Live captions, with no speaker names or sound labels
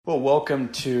Well,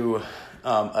 welcome to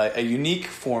a unique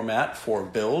format for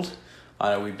Build.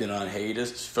 We've been on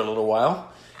hiatus for a little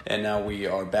while, and now we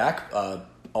are back,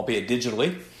 albeit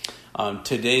digitally.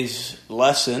 Today's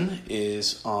lesson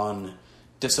is on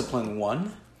Discipline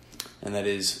 1, and that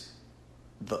is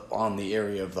on the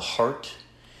area of the heart.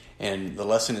 And the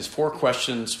lesson is 4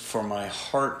 questions for my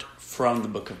heart from the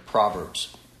book of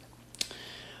Proverbs.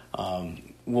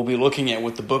 We'll be looking at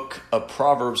what the book of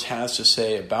Proverbs has to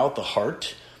say about the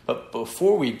heart. But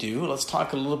before we do, let's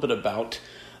talk a little bit about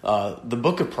the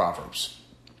book of Proverbs.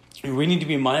 We need to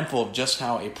be mindful of just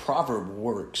how a proverb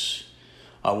works.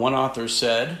 One author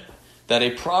said that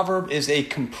a proverb is a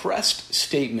compressed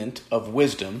statement of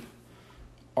wisdom,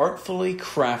 artfully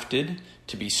crafted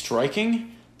to be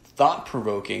striking,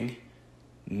 thought-provoking,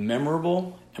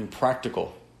 memorable, and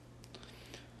practical.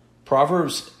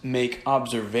 Proverbs make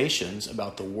observations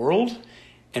about the world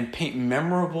and paint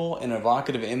memorable and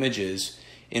evocative images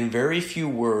in very few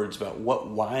words about what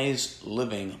wise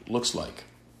living looks like.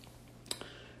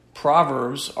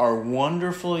 Proverbs are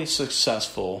wonderfully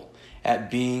successful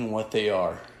at being what they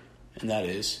are, and that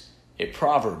is a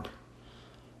proverb.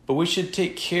 But we should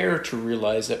take care to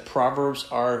realize that Proverbs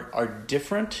are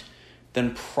different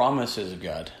than promises of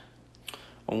God.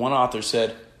 One author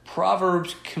said,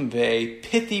 Proverbs convey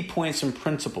pithy points and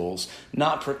principles,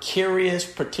 not precarious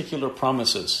particular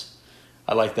promises.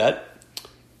 I like that.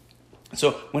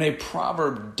 So when a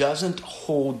proverb doesn't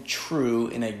hold true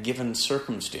in a given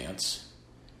circumstance,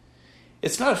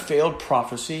 it's not a failed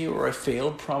prophecy or a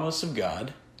failed promise of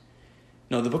God.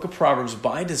 No, the book of Proverbs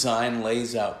by design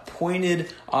lays out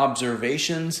pointed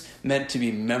observations meant to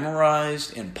be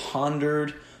memorized and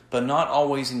pondered, but not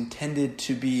always intended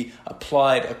to be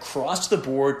applied across the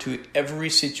board to every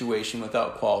situation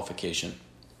without qualification.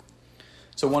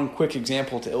 So one quick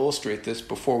example to illustrate this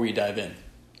before we dive in.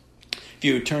 If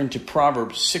you turn to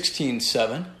Proverbs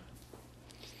 16:7,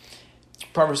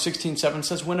 Proverbs 16:7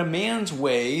 says, when a man's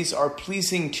ways are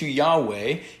pleasing to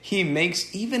Yahweh, he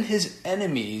makes even his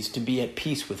enemies to be at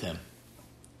peace with him.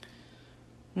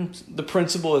 The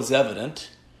principle is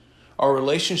evident. Our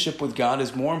relationship with God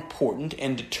is more important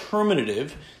and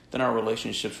determinative than our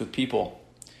relationships with people.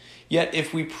 Yet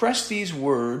if we press these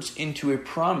words into a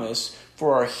promise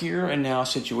for our here and now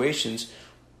situations,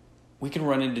 we can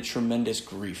run into tremendous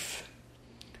grief.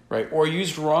 Right? Or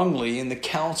used wrongly in the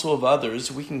counsel of others,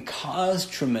 we can cause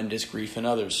tremendous grief in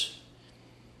others.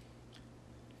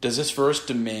 Does this verse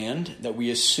demand that we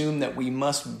assume that we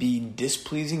must be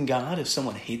displeasing God if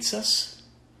someone hates us?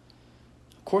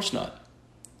 Of course not.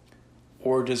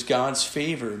 Or does God's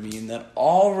favor mean that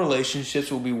all relationships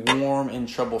will be warm and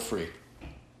trouble-free?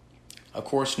 Of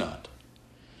course not.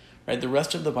 Right? The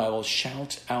rest of the Bible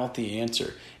shouts out the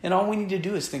answer. And all we need to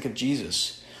do is think of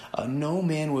Jesus. No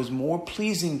man was more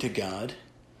pleasing to God,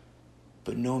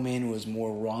 but no man was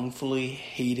more wrongfully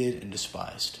hated and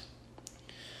despised.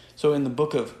 So in the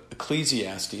book of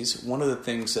Ecclesiastes, one of the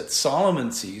things that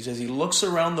Solomon sees as he looks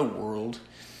around the world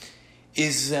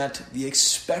is that the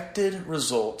expected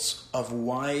results of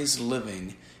wise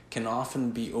living can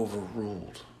often be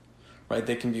overruled. Right?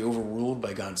 They can be overruled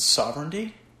by God's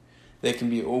sovereignty. They can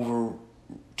be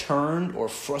overturned or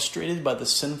frustrated by the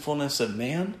sinfulness of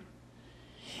man.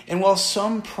 And while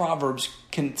some proverbs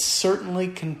can certainly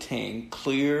contain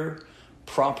clear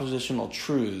propositional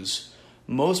truths,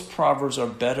 most proverbs are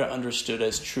better understood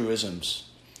as truisms.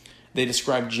 They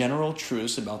describe general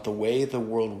truths about the way the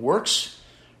world works,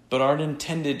 but aren't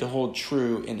intended to hold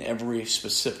true in every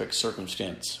specific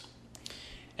circumstance.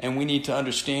 And we need to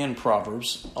understand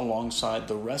Proverbs alongside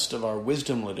the rest of our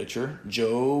wisdom literature,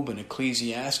 Job and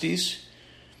Ecclesiastes,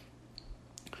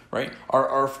 right?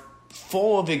 Are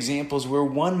full of examples where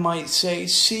one might say,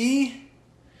 see,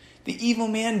 the evil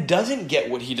man doesn't get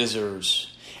what he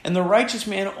deserves, and the righteous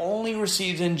man only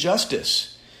receives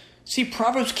injustice. See,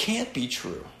 Proverbs can't be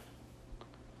true.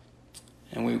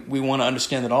 And we want to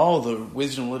understand that all the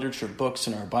wisdom literature books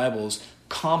in our Bibles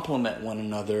complement one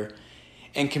another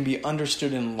and can be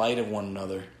understood in light of one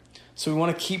another. So we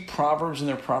want to keep Proverbs in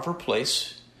their proper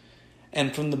place.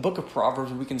 And from the book of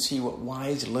Proverbs, we can see what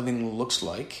wise living looks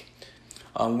like.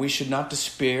 We should not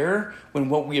despair when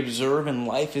what we observe in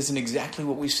life isn't exactly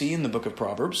what we see in the book of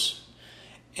Proverbs.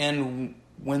 And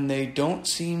when they don't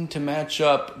seem to match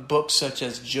up, books such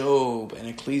as Job and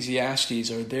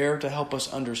Ecclesiastes are there to help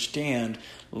us understand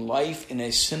life in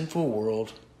a sinful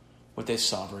world with a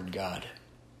sovereign God.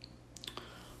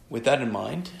 With that in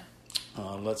mind,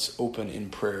 let's open in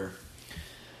prayer.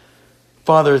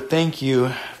 Father, thank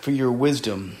you for your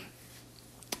wisdom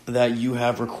that you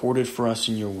have recorded for us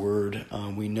in your word.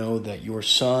 We know that your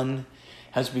Son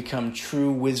has become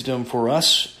true wisdom for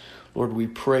us. Lord, we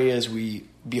pray as we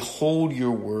behold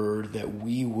your word that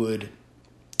we would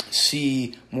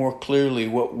see more clearly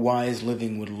what wise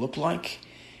living would look like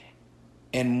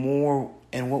and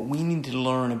what we need to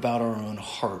learn about our own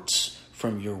hearts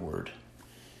from your word.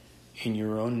 In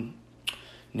your own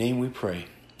name we pray.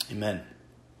 Amen.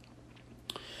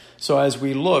 So as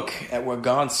we look at what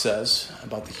God says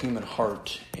about the human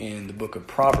heart in the book of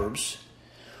Proverbs,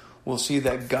 we'll see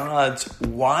that God's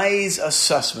wise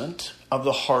assessment of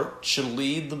the heart should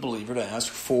lead the believer to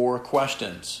ask 4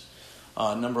 questions.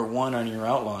 Number 1 on your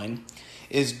outline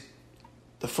is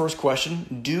the first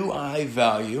question: do I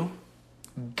value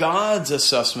God's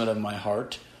assessment of my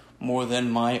heart more than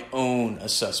my own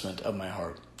assessment of my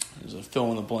heart? There's a fill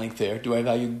in the blank there. Do I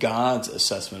value God's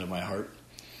assessment of my heart?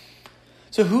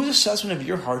 So whose assessment of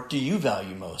your heart do you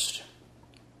value most?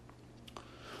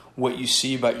 What you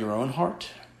see about your own heart,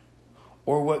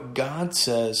 or what God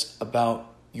says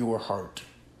about your heart?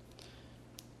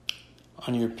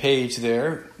 On your page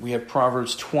there, we have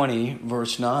Proverbs 20,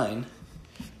 verse 9,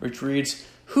 which reads,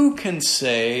 "Who can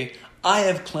say, I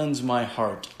have cleansed my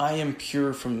heart, I am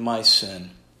pure from my sin?"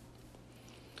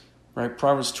 Right?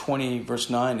 Proverbs 20, verse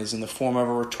 9 is in the form of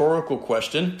a rhetorical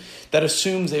question that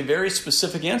assumes a very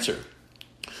specific answer.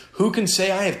 Who can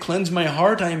say, I have cleansed my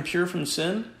heart, I am pure from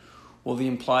sin? Well, the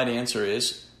implied answer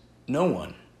is no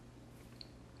one.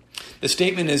 The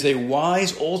statement is a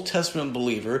wise Old Testament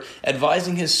believer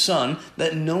advising his son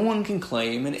that no one can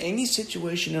claim in any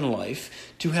situation in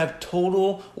life to have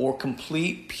total or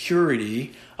complete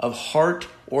purity of heart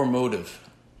or motive.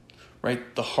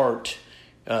 Right? The heart,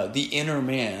 the inner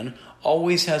man,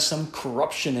 always has some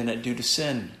corruption in it due to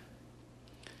sin.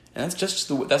 And that's just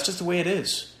the way it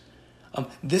is.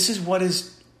 This is what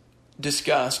is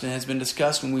discussed and has been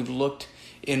discussed when we've looked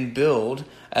in Build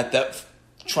at that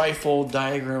trifold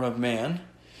diagram of man.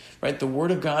 Right? The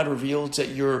Word of God reveals that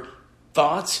your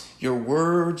thoughts, your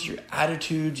words, your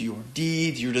attitudes, your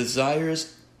deeds, your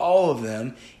desires, all of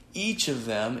them, each of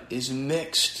them is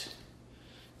mixed.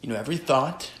 Every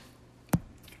thought.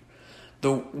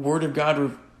 The Word of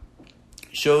God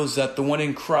shows that the one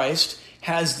in Christ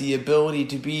has the ability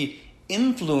to be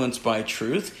influenced by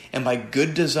truth and by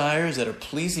good desires that are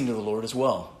pleasing to the Lord as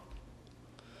well.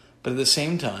 But at the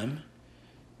same time,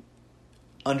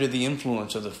 under the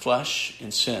influence of the flesh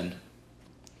and sin.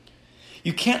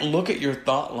 You can't look at your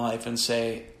thought life and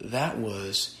say, that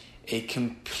was a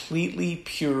completely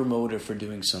pure motive for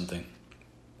doing something.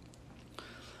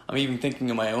 I'm even thinking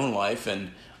of my own life,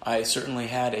 and I certainly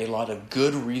had a lot of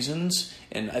good reasons,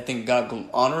 and I think God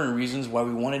honoring reasons why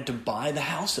we wanted to buy the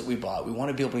house that we bought. We want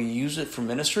to be able to use it for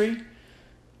ministry.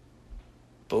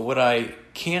 But what I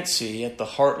can't see at the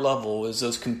heart level is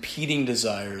those competing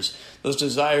desires. Those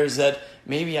desires that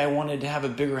maybe I wanted to have a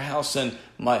bigger house than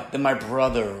my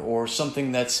brother, or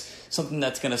something that's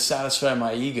going to satisfy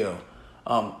my ego.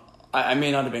 I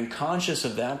may not have been conscious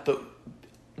of that, but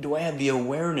do I have the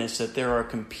awareness that there are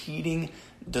competing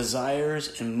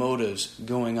desires and motives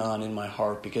going on in my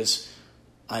heart because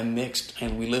I'm mixed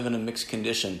and we live in a mixed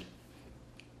condition?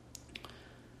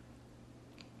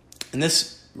 And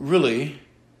this really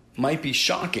might be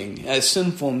shocking. As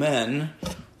sinful men,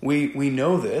 we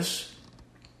know this.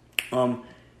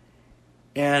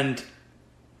 And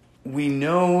we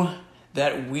know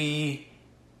that we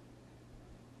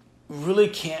really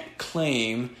can't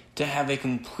claim to have a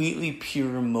completely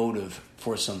pure motive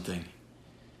for something.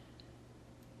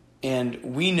 And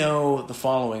we know the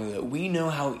following, that we know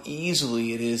how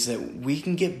easily it is that we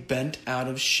can get bent out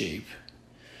of shape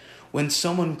when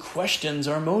someone questions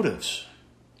our motives.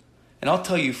 And I'll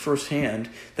tell you firsthand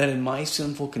that in my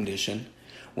sinful condition,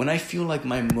 when I feel like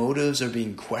my motives are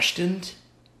being questioned,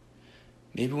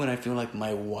 maybe when I feel like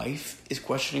my wife is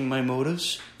questioning my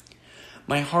motives,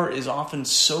 my heart is often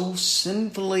so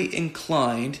sinfully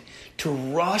inclined to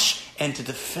rush and to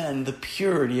defend the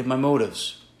purity of my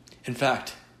motives. In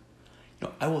fact,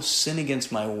 I will sin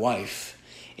against my wife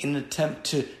in an attempt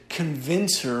to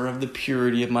convince her of the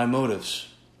purity of my motives.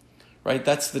 Right?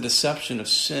 That's the deception of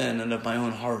sin and of my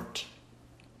own heart.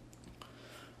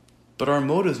 But our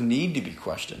motives need to be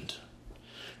questioned.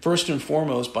 First and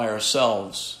foremost by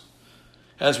ourselves.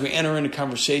 As we enter into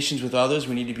conversations with others,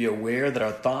 we need to be aware that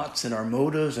our thoughts and our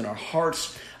motives and our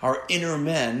hearts, our inner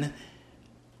men,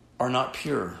 are not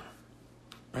pure.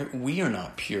 Right? We are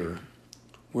not pure.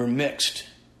 We're mixed.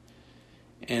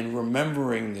 And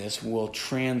remembering this will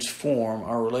transform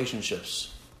our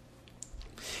relationships.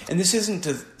 And this isn't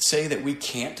to say that we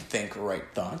can't think right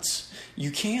thoughts. You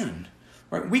can.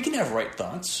 Right? We can have right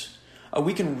thoughts.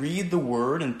 We can read the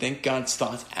Word and think God's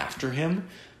thoughts after Him.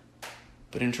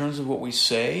 But in terms of what we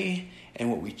say and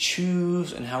what we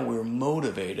choose and how we're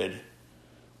motivated,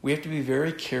 we have to be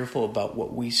very careful about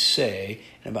what we say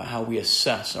and about how we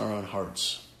assess our own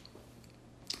hearts.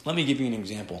 Let me give you an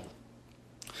example.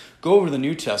 Go over to the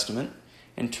New Testament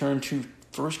and turn to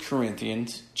 1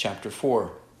 Corinthians chapter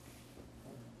 4.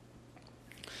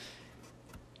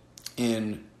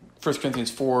 In 1 Corinthians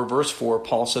 4, verse 4,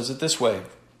 Paul says it this way.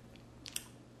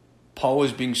 Paul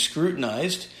was being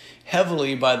scrutinized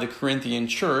heavily by the Corinthian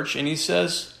church, and he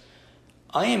says,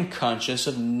 I am conscious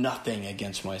of nothing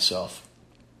against myself.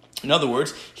 In other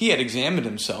words, he had examined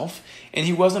himself, and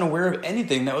he wasn't aware of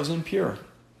anything that was impure.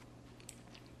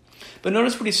 But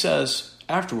notice what he says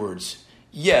afterwards.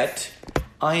 Yet,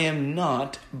 I am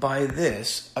not by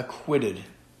this acquitted.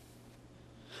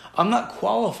 I'm not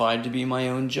qualified to be my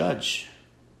own judge.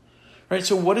 Right?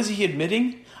 So what is he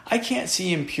admitting? I can't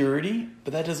see impurity,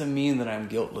 but that doesn't mean that I'm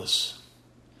guiltless.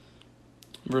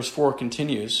 Verse 4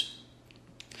 continues,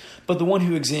 but the one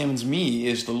who examines me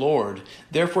is the Lord.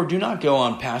 Therefore do not go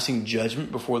on passing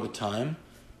judgment before the time,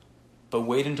 but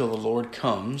wait until the Lord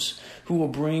comes, who will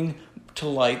bring to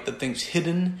light the things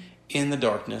hidden in the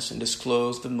darkness and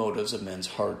disclose the motives of men's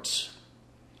hearts.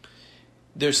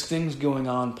 There's things going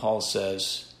on, Paul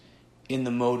says, in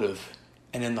the motive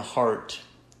and in the heart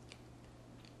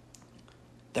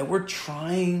that we're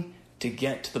trying to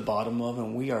get to the bottom of,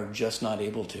 and we are just not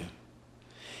able to.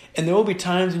 And there will be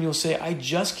times when you'll say, I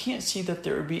just can't see that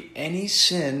there would be any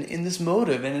sin in this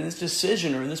motive and in this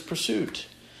decision or in this pursuit.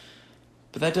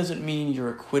 But that doesn't mean you're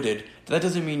acquitted. That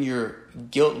doesn't mean you're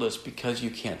guiltless because you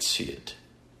can't see it.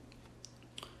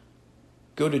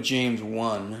 Go to James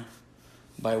 1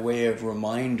 by way of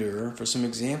reminder for some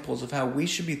examples of how we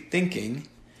should be thinking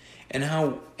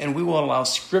and we will allow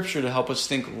Scripture to help us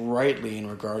think rightly in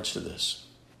regards to this.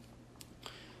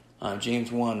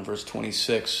 James 1 verse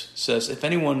 26 says, if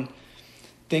anyone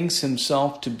thinks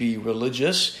himself to be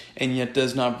religious and yet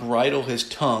does not bridle his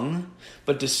tongue,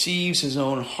 but deceives his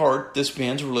own heart, this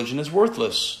man's religion is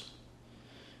worthless.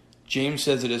 James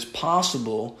says it is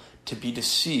possible to be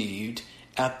deceived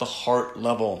at the heart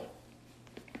level.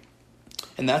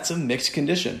 And that's a mixed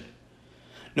condition.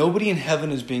 Nobody in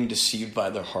heaven is being deceived by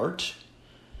their heart,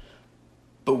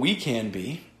 but we can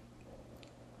be.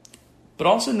 But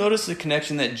also notice the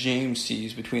connection that James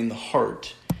sees between the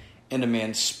heart and a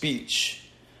man's speech.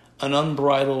 An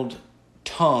unbridled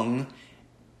tongue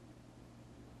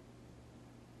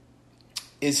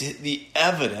is the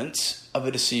evidence of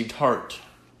a deceived heart.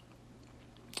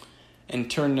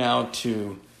 And turn now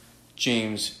to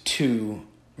James 2,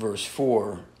 verse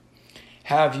 4.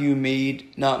 Have you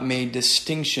not made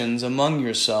distinctions among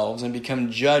yourselves and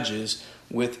become judges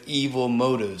with evil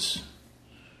motives?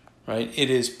 Right? It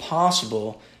is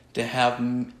possible to have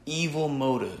evil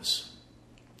motives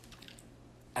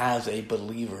as a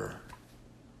believer.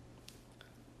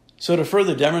 So to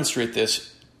further demonstrate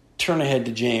this, turn ahead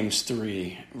to James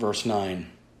 3, verse 9.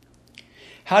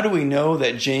 How do we know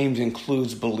that James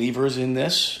includes believers in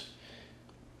this?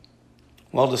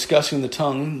 While discussing the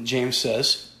tongue, James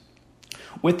says,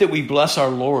 with it we bless our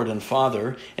Lord and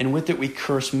Father, and with it we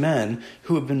curse men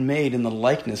who have been made in the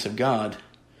likeness of God.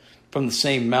 From the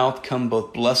same mouth come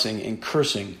both blessing and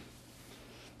cursing.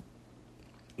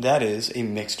 That is a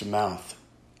mixed mouth.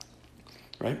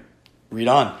 Right? Read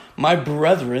on. My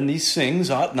brethren, these things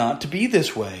ought not to be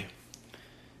this way.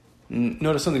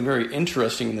 Notice something very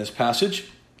interesting in this passage.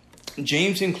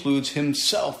 James includes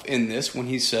himself in this when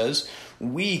he says,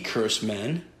 we curse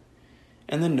men.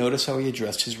 And then notice how he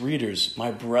addressed his readers,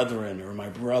 my brethren or my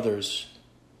brothers.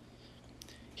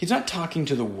 He's not talking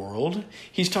to the world.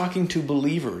 He's talking to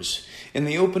believers. In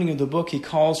the opening of the book, he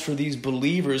calls for these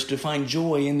believers to find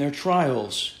joy in their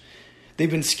trials.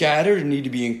 They've been scattered and need to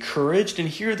be encouraged, and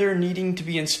here they're needing to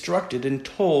be instructed and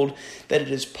told that it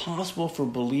is possible for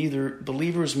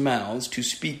believers' mouths to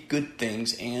speak good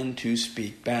things and to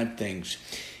speak bad things.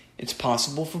 It's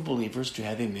possible for believers to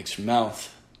have a mixed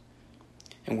mouth.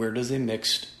 And where does a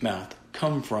mixed mouth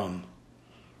come from?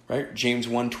 Right? James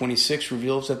 1:26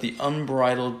 reveals that the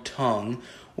unbridled tongue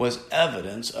was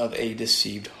evidence of a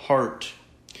deceived heart.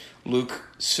 Luke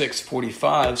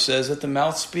 6:45 says that the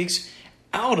mouth speaks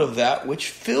out of that which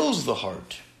fills the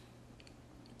heart.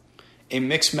 A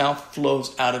mixed mouth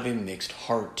flows out of a mixed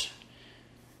heart.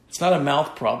 It's not a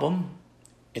mouth problem,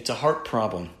 it's a heart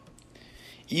problem.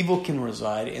 Evil can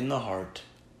reside in the heart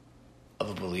of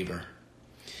a believer.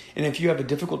 And if you have a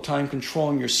difficult time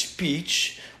controlling your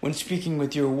speech when speaking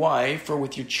with your wife or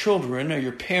with your children or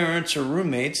your parents or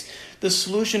roommates, the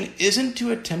solution isn't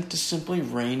to attempt to simply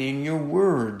rein in your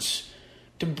words,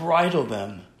 to bridle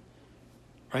them.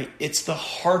 Right? It's the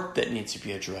heart that needs to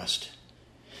be addressed.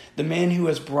 The man who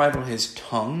has bridled his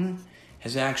tongue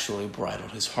has actually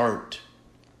bridled his heart.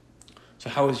 So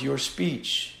how is your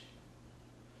speech?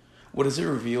 What does it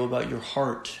reveal about your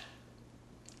heart?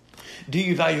 Do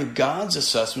you value God's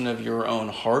assessment of your own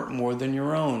heart more than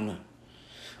your own?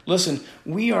 Listen,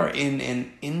 we are in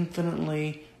an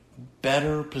infinitely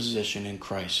better position in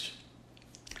Christ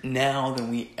now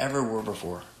than we ever were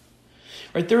before.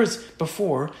 Right? There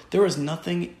was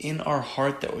nothing in our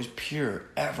heart that was pure,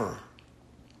 ever.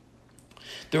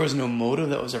 There was no motive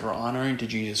that was ever honoring to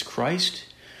Jesus Christ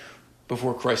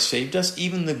before Christ saved us.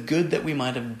 Even the good that we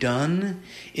might have done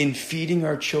in feeding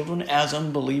our children as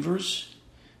unbelievers,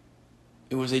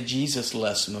 it was a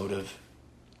Jesus-less motive.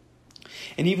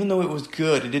 And even though it was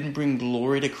good, it didn't bring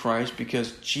glory to Christ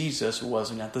because Jesus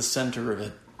wasn't at the center of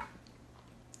it.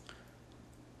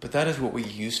 But that is what we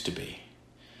used to be.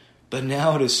 But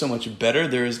now it is so much better.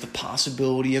 There is the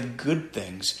possibility of good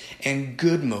things and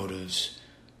good motives.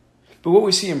 But what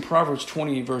we see in Proverbs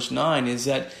 20 verse 9 is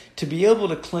that to be able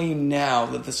to claim now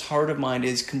that this heart of mine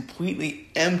is completely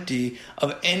empty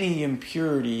of any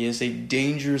impurity is a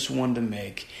dangerous one to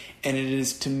make. And it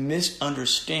is to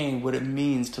misunderstand what it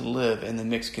means to live in the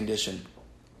mixed condition.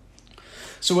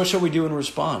 So what shall we do in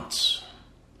response?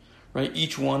 Right?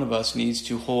 Each one of us needs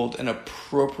to hold an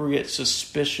appropriate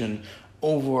suspicion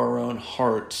over our own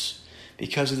hearts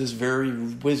because of this very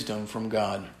wisdom from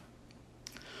God.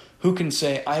 Who can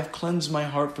say, I've cleansed my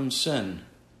heart from sin?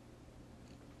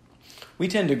 We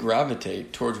tend to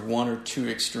gravitate towards one or two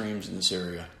extremes in this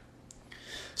area.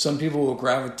 Some people will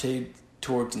gravitate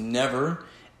towards never,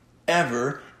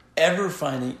 ever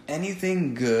finding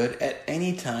anything good at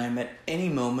any time, at any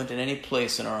moment, in any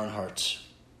place in our own hearts.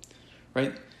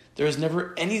 Right? There is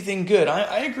never anything good.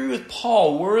 I agree with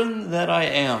Paul, worthy that I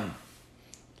am.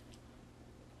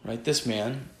 Right? This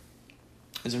man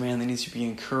is a man that needs to be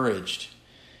encouraged.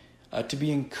 To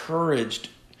be encouraged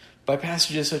by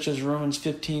passages such as Romans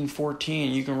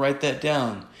 15:14. You can write that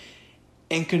down.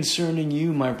 And concerning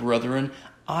you, my brethren,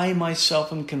 I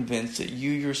myself am convinced that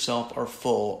you yourself are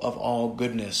full of all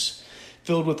goodness,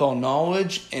 filled with all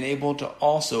knowledge, and able to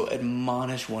also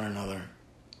admonish one another.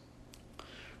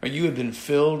 Right? You have been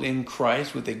filled in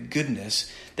Christ with a goodness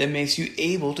that makes you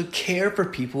able to care for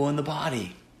people in the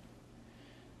body.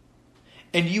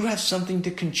 And you have something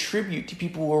to contribute to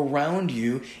people around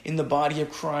you in the body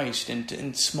of Christ and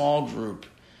in small group.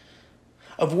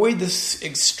 Avoid this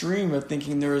extreme of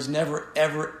thinking there is never,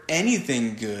 ever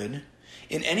anything good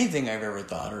in anything I've ever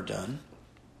thought or done.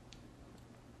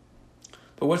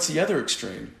 But what's the other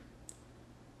extreme?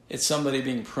 It's somebody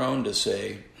being prone to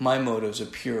say, my motives are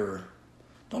pure.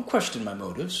 Don't question my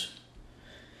motives.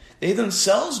 They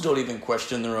themselves don't even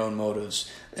question their own motives.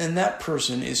 And that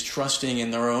person is trusting in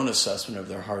their own assessment of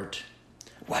their heart.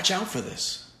 Watch out for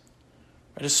this.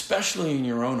 Right? Especially in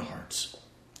your own hearts.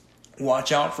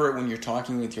 Watch out for it when you're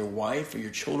talking with your wife or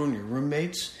your children, your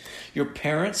roommates, your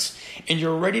parents, and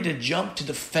you're ready to jump to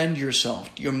defend yourself,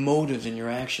 your motives and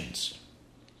your actions.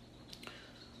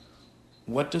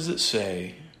 What does it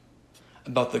say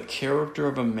about the character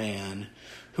of a man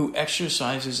who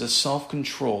exercises a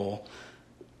self-control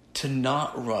to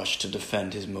not rush to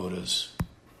defend his motives?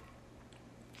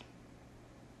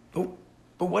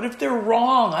 But what if they're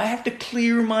wrong? I have to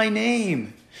clear my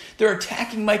name. They're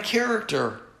attacking my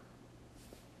character.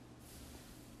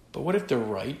 But what if they're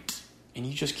right and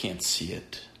you just can't see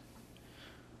it?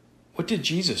 What did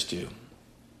Jesus do?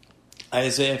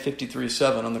 Isaiah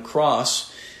 53:7, on the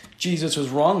cross, Jesus was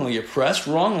wrongly oppressed,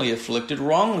 wrongly afflicted,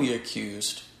 wrongly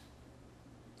accused,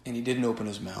 and he didn't open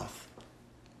his mouth.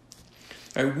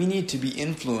 Right, we need to be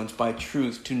influenced by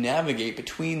truth to navigate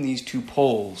between these two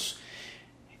poles.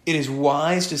 It is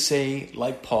wise to say,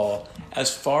 like Paul,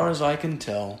 as far as I can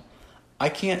tell, I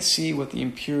can't see what the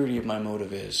impurity of my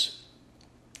motive is.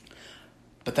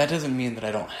 But that doesn't mean that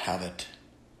I don't have it.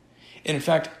 And in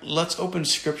fact, let's open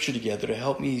Scripture together to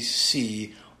help me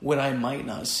see what I might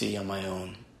not see on my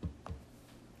own.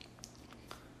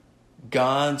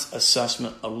 God's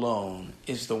assessment alone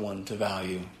is the one to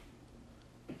value.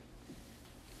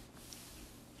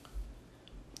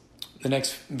 The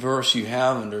next verse you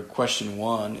have under question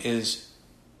 1 is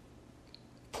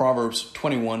Proverbs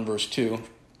 21, verse 2.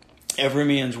 Every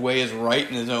man's way is right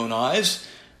in his own eyes,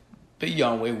 but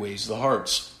Yahweh weighs the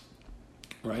hearts.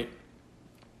 Right?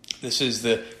 This is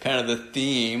the kind of the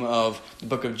theme of the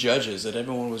book of Judges, that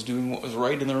everyone was doing what was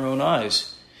right in their own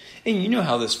eyes. And you know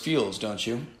how this feels, don't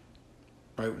you?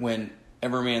 Right? When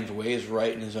every man's way is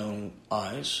right in his own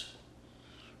eyes.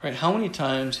 Right? How many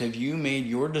times have you made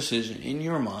your decision in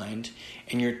your mind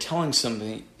and you're telling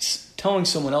someone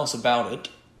else about it,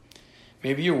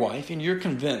 maybe your wife, and you're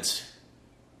convinced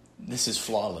this is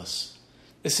flawless.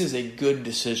 This is a good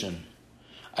decision.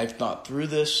 I've thought through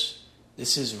this.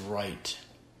 This is right.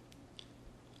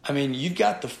 I mean, you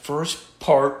got the first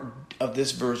part of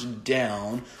this verse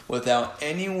down without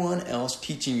anyone else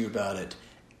teaching you about it.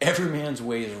 Every man's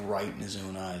way is right in his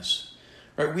own eyes.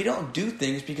 Right? We don't do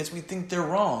things because we think they're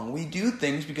wrong. We do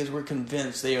things because we're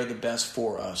convinced they are the best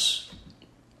for us.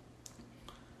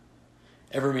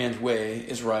 Every man's way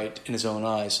is right in his own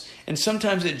eyes. And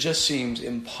sometimes it just seems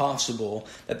impossible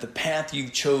that the path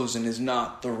you've chosen is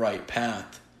not the right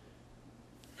path.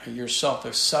 Your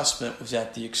self-assessment was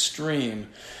at the extreme,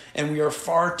 and we are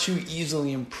far too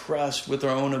easily impressed with our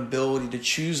own ability to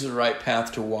choose the right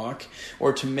path to walk,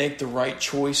 or to make the right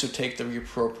choice or take the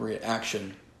appropriate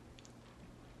action.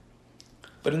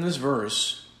 But in this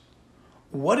verse,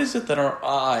 what is it that our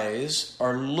eyes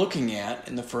are looking at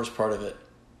in the first part of it?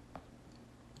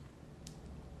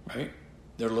 Right?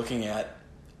 They're looking at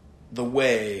the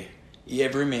way.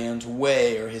 Every man's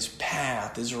way or his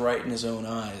path is right in his own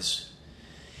eyes.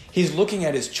 He's looking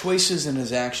at his choices and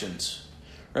his actions.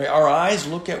 Right? Our eyes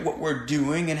look at what we're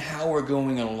doing and how we're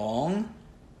going along.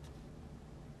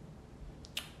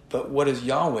 But what is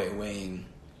Yahweh weighing?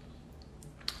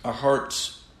 Our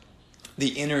hearts, the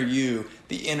inner you,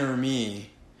 the inner me.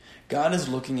 God is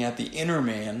looking at the inner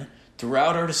man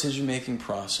throughout our decision-making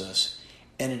process,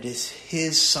 and it is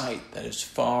his sight that is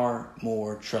far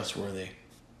more trustworthy.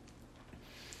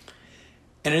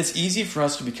 And it's easy for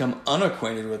us to become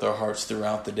unacquainted with our hearts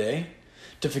throughout the day,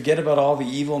 to forget about all the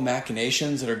evil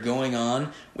machinations that are going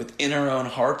on within our own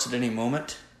hearts at any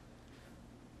moment.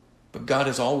 But God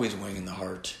is always weighing the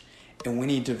heart, and we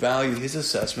need to value his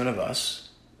assessment of us,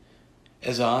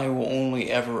 as I will only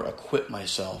ever acquit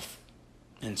myself,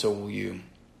 and so will you.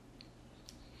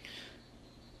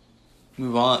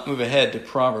 Move ahead to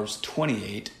Proverbs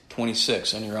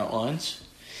 28:26 on your outlines.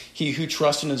 He who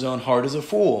trusts in his own heart is a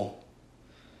fool,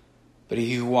 but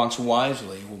he who walks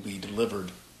wisely will be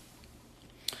delivered.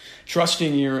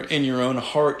 Trusting in your own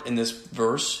heart in this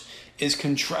verse is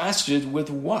contrasted with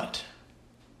what?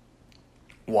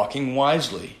 Walking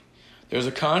wisely. There's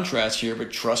a contrast here,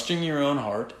 but trusting your own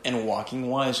heart and walking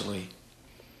wisely.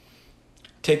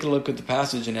 Take a look at the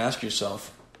passage and ask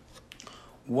yourself,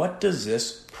 what does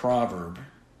this proverb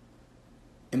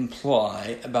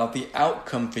imply about the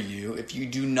outcome for you if you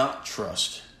do not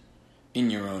trust in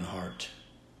your own heart?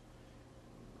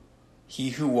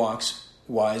 He who walks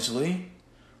wisely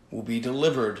will be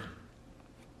delivered.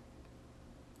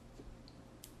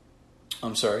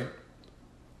 I'm sorry.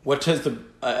 What does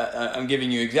I'm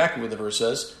giving you exactly what the verse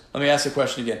says. Let me ask the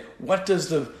question again. What does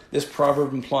this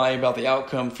proverb imply about the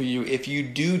outcome for you if you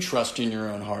do trust in your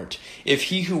own heart? If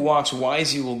he who walks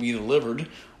wisely will be delivered,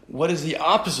 what is the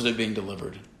opposite of being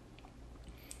delivered?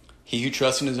 He who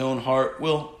trusts in his own heart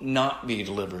will not be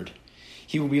delivered.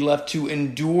 He will be left to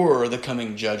endure the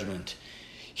coming judgment.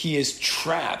 He is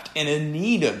trapped and in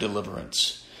need of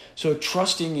deliverance. So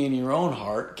trusting in your own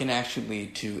heart can actually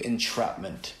lead to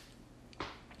entrapment.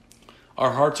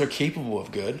 Our hearts are capable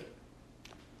of good,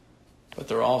 but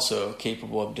they're also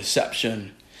capable of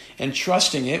deception. And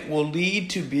trusting it will lead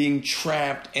to being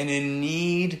trapped and in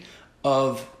need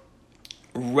of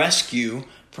rescue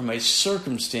from a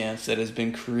circumstance that has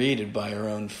been created by our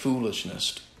own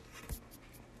foolishness.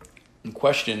 The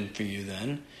question for you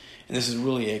then, and this is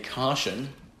really a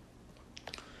caution,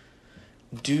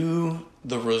 do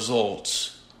the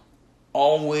results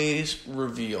always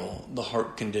reveal the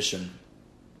heart condition?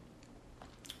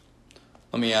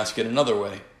 Let me ask it another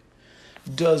way.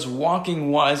 Does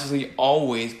walking wisely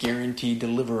always guarantee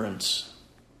deliverance?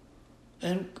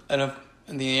 And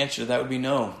the answer to that would be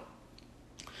no.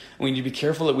 We need to be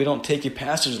careful that we don't take a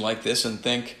passage like this and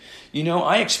think,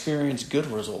 I experienced good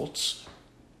results,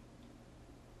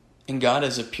 and God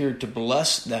has appeared to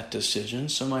bless that decision,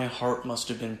 so my heart must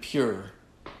have been pure.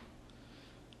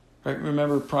 Right?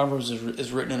 Remember, Proverbs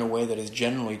is written in a way that is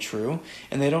generally true,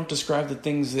 and they don't describe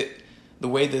the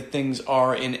way that things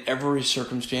are in every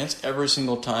circumstance, every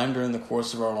single time during the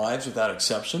course of our lives without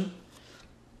exception.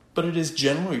 But it is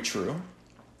generally true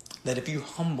that if you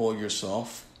humble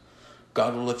yourself,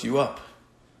 God will lift you up.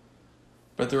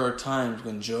 But there are times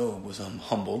when Job was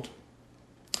humbled,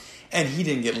 and he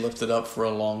didn't get lifted up for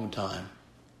a long time.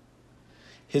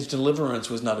 His deliverance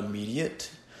was not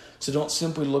immediate, so don't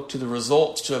simply look to the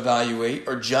results to evaluate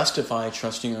or justify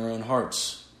trusting our own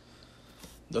hearts.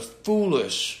 The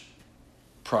foolish,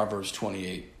 Proverbs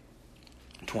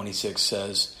 28:26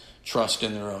 says, trust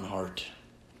in their own heart.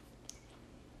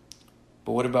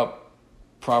 But what about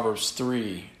Proverbs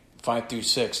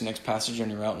 3:5-6, next passage on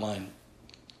your outline?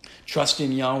 Trust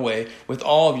in Yahweh with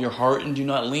all of your heart and do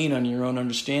not lean on your own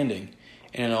understanding.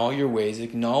 And in all your ways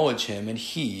acknowledge him and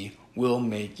he will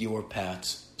make your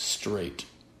paths straight.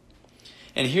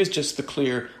 And here's just the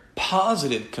clear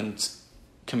positive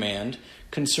command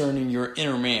concerning your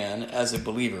inner man as a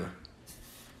believer.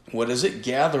 What is it?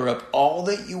 Gather up all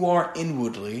that you are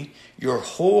inwardly, your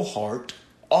whole heart,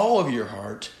 all of your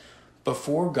heart,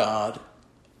 before God,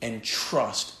 and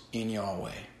trust in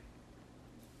Yahweh.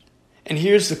 And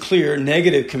here's the clear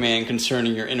negative command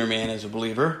concerning your inner man as a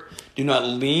believer. Do not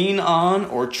lean on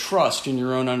or trust in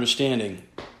your own understanding.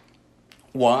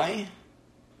 Why?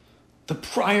 The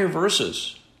prior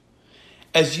verses.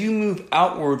 As you move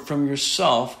outward from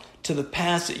yourself to the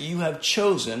path that you have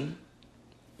chosen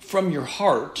from your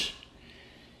heart,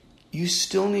 you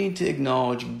still need to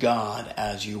acknowledge God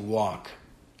as you walk.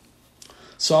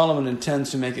 Solomon intends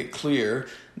to make it clear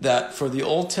that for the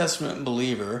Old Testament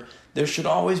believer, there should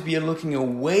always be a looking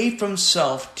away from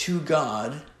self to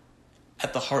God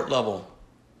at the heart level.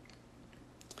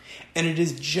 And it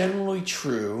is generally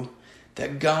true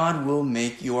that God will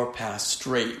make your path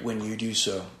straight when you do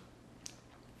so.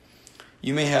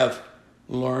 You may have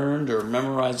learned or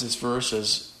memorized this verse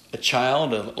as a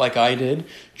child, like I did.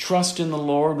 Trust in the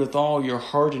Lord with all your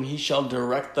heart, and he shall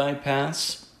direct thy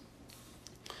paths.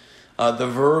 The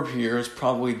verb here is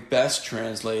probably best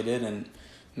translated, and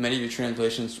many of your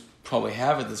translations probably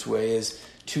have it this way, is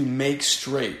to make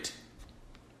straight.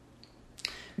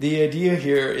 The idea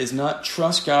here is not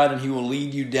trust God and he will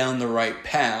lead you down the right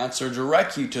paths or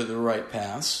direct you to the right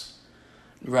paths.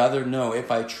 Rather, no, if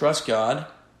I trust God,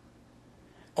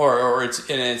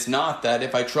 it's not that.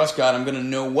 If I trust God, I'm going to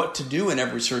know what to do in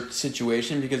every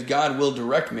situation because God will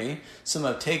direct me. Some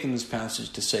have taken this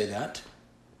passage to say that.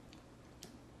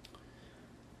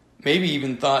 Maybe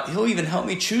even thought he'll even help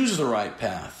me choose the right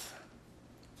path.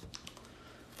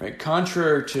 Right?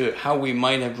 Contrary to how we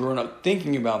might have grown up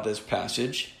thinking about this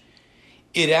passage,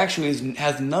 it actually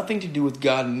has nothing to do with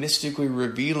God mystically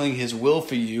revealing his will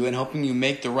for you and helping you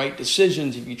make the right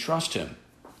decisions if you trust him.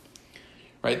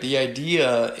 Right? The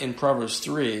idea in Proverbs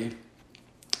 3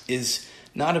 is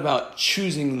not about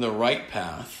choosing the right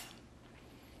path.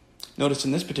 Notice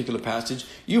in this particular passage,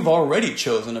 you've already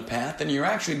chosen a path and you're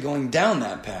actually going down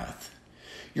that path.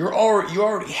 You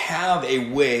already have a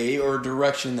way or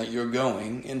direction that you're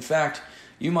going. In fact,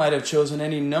 you might have chosen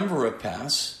any number of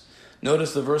paths.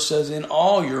 Notice the verse says, in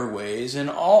all your ways, in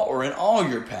all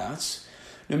your paths,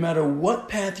 no matter what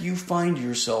path you find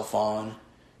yourself on,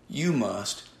 you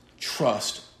must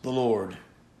trust the Lord.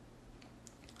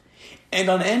 And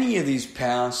on any of these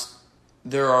paths,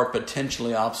 there are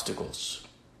potentially obstacles.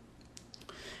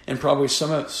 And probably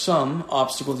some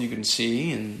obstacles you can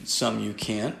see and some you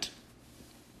can't.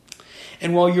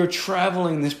 And while you're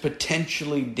traveling this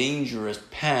potentially dangerous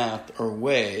path or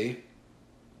way,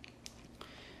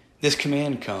 this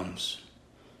command comes.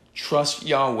 Trust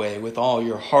Yahweh with all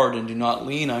your heart and do not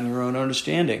lean on your own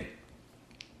understanding.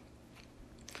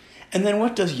 And then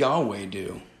what does Yahweh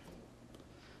do?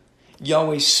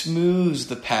 Yahweh smooths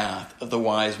the path of the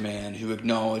wise man who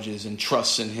acknowledges and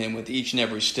trusts in him with each and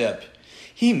every step.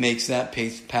 He makes that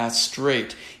path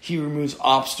straight. He removes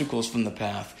obstacles from the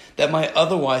path that might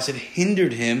otherwise have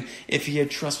hindered him if he had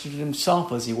trusted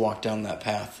himself as he walked down that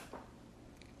path.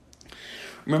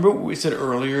 Remember what we said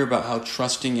earlier about how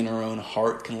trusting in our own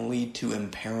heart can lead to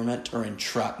impairment or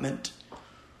entrapment?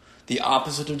 The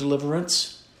opposite of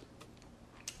deliverance?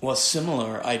 Well,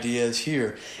 similar ideas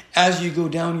here. As you go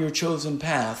down your chosen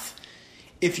path,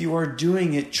 if you are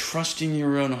doing it trusting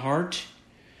your own heart,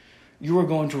 you are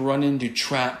going to run into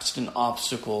traps and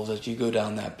obstacles as you go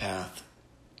down that path.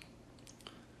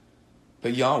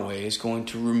 But Yahweh is going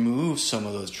to remove some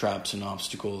of those traps and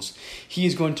obstacles. He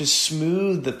is going to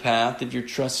smooth the path if you're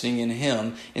trusting in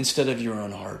him instead of your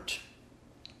own heart.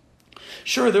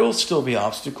 Sure, there will still be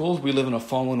obstacles. We live in a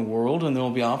fallen world, and there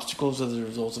will be obstacles as a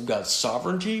result of God's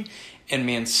sovereignty and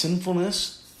man's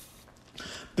sinfulness.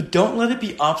 But don't let it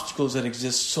be obstacles that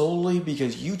exist solely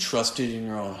because you trusted in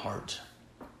your own heart.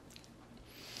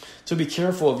 So be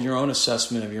careful of your own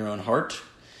assessment of your own heart.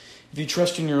 If you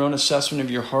trust in your own assessment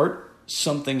of your heart,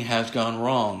 something has gone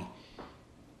wrong.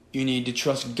 You need to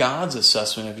trust God's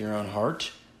assessment of your own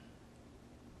heart.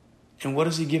 And what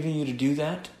is he giving you to do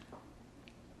that?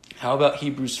 How about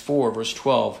Hebrews 4, verse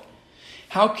 12?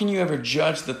 How can you ever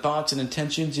judge the thoughts and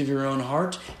intentions of your own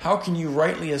heart? How can you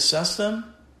rightly assess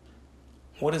them?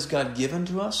 What has God given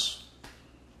to us?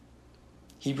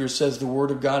 Hebrews says the word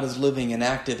of God is living and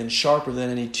active and sharper than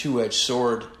any two-edged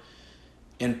sword,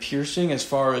 and piercing as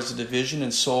far as the division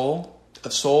of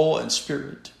soul and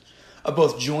spirit, of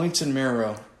both joints and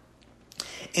marrow,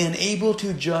 and able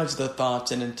to judge the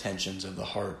thoughts and intentions of the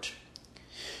heart.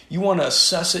 You want to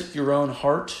assess it, your own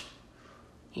heart?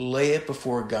 Lay it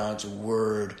before God's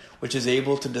word, which is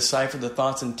able to decipher the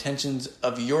thoughts and intentions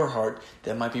of your heart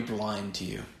that might be blind to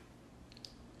you.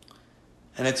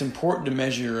 And it's important to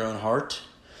measure your own heart,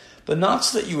 but not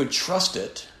so that you would trust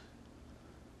it,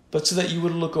 but so that you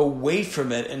would look away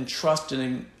from it and trust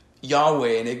in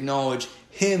Yahweh and acknowledge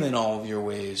Him in all of your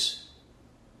ways.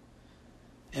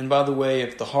 And by the way,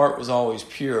 if the heart was always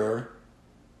pure,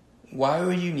 why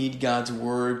would you need God's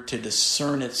word to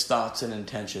discern its thoughts and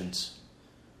intentions?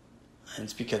 And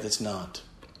it's because it's not.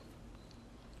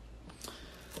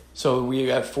 So we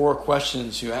have 4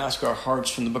 questions to ask our hearts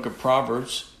from the book of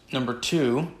Proverbs. Number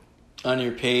 2 on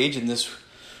your page, and this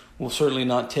will certainly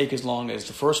not take as long as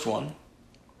the first one.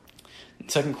 The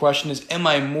second question is, am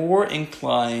I more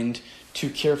inclined to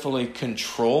carefully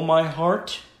control my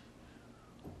heart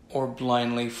or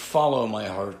blindly follow my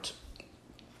heart?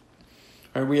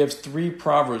 All right, we have 3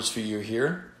 proverbs for you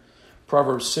here.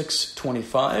 Proverbs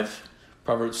 6:25,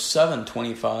 Proverbs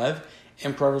 7:25,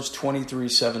 and Proverbs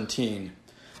 23:17.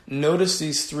 Notice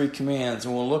these 3 commands,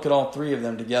 and we'll look at all 3 of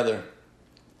them together.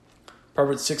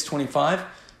 Proverbs 6:25,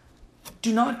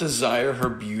 do not desire her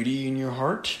beauty in your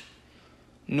heart,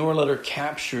 nor let her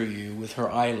capture you with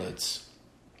her eyelids.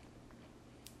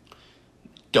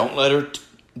 Don't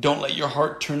let your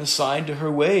heart turn aside to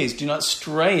her ways. Do not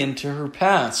stray into her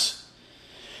paths.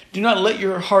 Do not let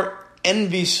your heart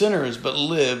envy sinners, but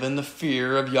live in the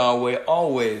fear of Yahweh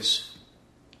always.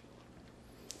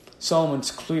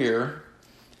 Solomon's clear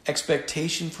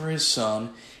expectation for his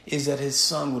son is that his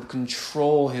son would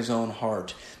control his own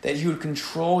heart, that he would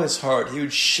control his heart, he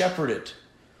would shepherd it.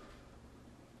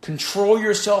 Control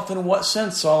yourself in what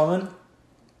sense, Solomon?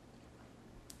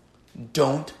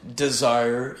 Don't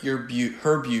desire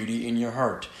her beauty in your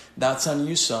heart. That's on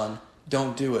you, son.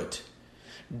 Don't do it.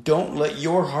 Don't let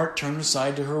your heart turn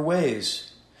aside to her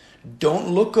ways. Don't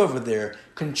look over there.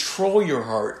 Control your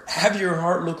heart. Have your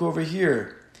heart look over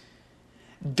here.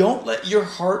 Don't let your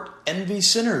heart envy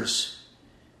sinners.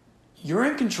 You're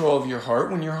in control of your heart.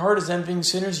 When your heart is envying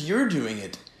sinners, you're doing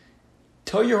it.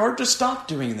 Tell your heart to stop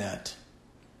doing that.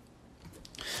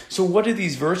 So what do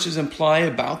these verses imply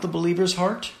about the believer's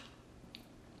heart?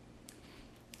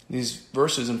 These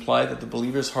verses imply that the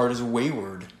believer's heart is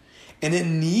wayward, and it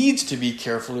needs to be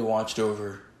carefully watched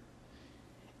over.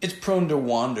 It's prone to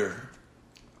wander.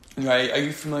 Are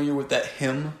you familiar with that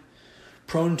hymn?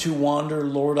 Prone to wander,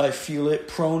 Lord, I feel it.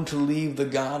 Prone to leave the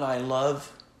God I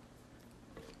love.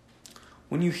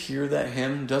 When you hear that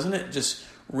hymn, doesn't it just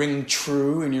ring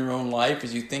true in your own life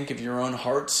as you think of your own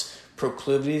heart's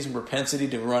proclivities and propensity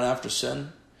to run after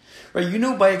sin? Right? You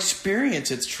know by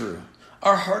experience it's true.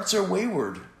 Our hearts are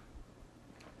wayward.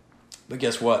 But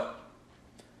guess what?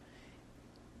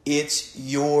 It's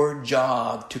your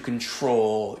job to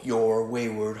control your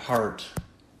wayward heart.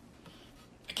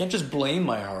 I can't just blame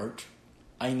my heart.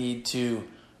 I need to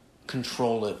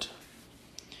control it.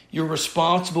 You're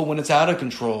responsible when it's out of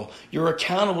control. You're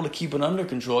accountable to keep it under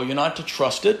control. You're not to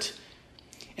trust it.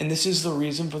 And this is the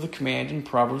reason for the command in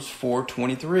Proverbs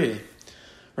 4:23.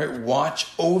 Right? Watch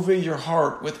over your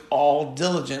heart with all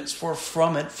diligence, for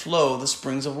from it flow the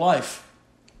springs of life.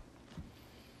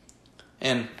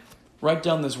 And write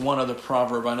down this one other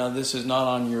proverb. I know this is not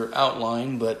on your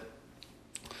outline, but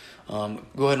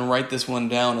go ahead and write this one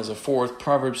down as a 4th.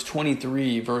 Proverbs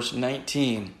 23, verse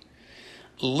 19.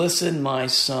 Listen, my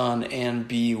son, and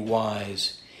be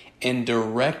wise, and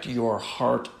direct your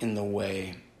heart in the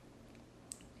way.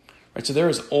 Right, so there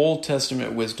is Old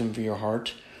Testament wisdom for your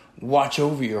heart. Watch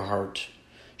over your heart.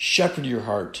 Shepherd your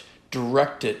heart.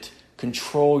 Direct it.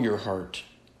 Control your heart.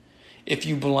 If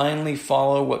you blindly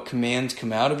follow what commands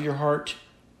come out of your heart,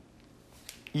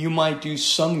 you might do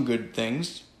some good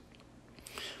things,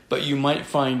 but you might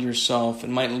find yourself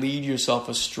and might lead yourself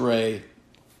astray,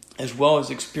 as well as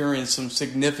experience some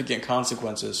significant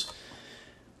consequences.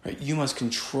 Right? You must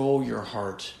control your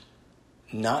heart,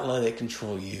 not let it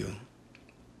control you.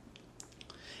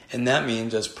 And that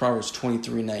means, as Proverbs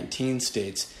 23:19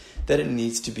 states, that it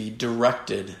needs to be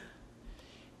directed.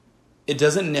 It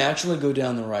doesn't naturally go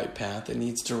down the right path. It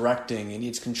needs directing. It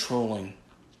needs controlling.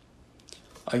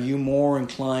 Are you more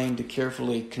inclined to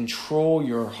carefully control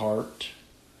your heart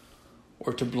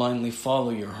or to blindly follow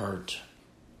your heart?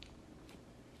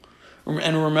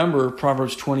 And remember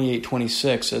Proverbs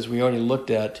 28:26, as we already looked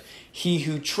at, he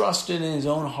who trusted in his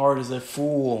own heart is a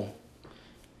fool.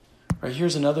 Right,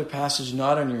 here's another passage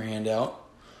not on your handout.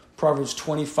 Proverbs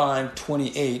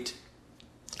 25:28.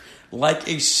 Like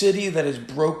a city that is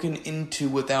broken into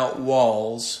without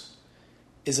walls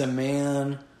is a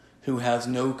man who has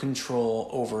no control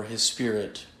over his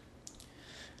spirit.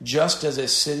 Just as a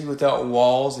city without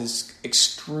walls is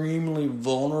extremely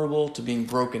vulnerable to being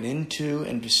broken into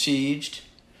and besieged,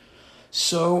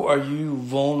 so are you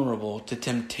vulnerable to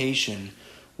temptation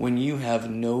when you have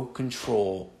no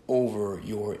control over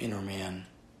your inner man.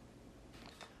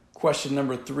 Question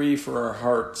number 3 for our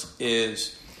hearts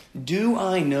is, do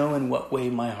I know in what way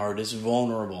my heart is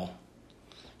vulnerable?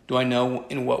 Do I know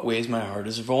in what ways my heart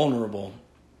is vulnerable?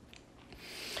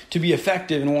 To be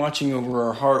effective in watching over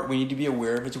our heart, we need to be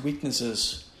aware of its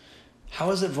weaknesses.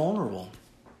 How is it vulnerable?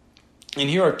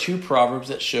 And here are 2 proverbs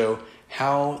that show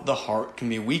how the heart can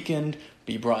be weakened,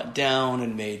 be brought down,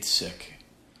 and made sick.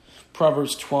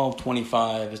 Proverbs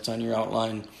 12:25, it's on your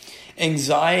outline.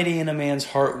 Anxiety in a man's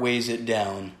heart weighs it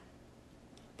down,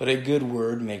 but a good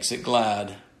word makes it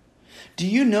glad. Do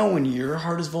you know when your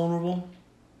heart is vulnerable?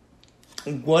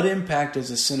 What impact does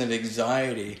a sin of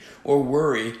anxiety or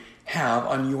worry have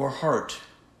on your heart?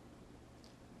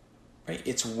 Right?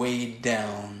 It's weighed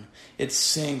down. It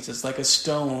sinks. It's like a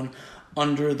stone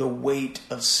under the weight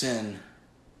of sin.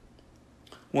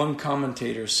 One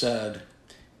commentator said,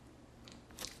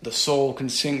 the soul can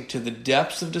sink to the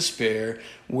depths of despair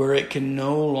where it can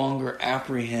no longer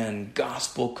apprehend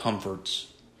gospel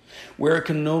comforts, where it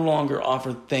can no longer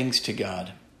offer thanks to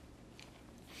God.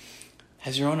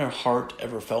 Has your own heart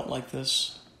ever felt like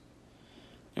this?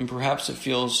 And perhaps it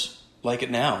feels like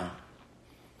it now.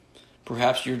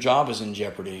 Perhaps your job is in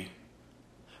jeopardy.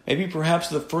 Maybe perhaps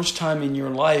the first time in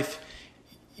your life,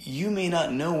 you may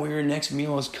not know where your next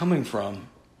meal is coming from.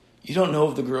 You don't know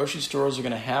if the grocery stores are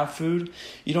going to have food.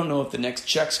 You don't know if the next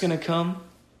check's going to come.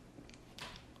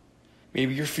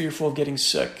 Maybe you're fearful of getting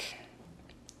sick.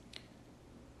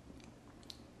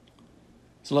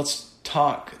 So let's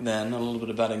talk then a little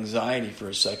bit about anxiety for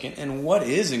a second. And what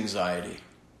is anxiety?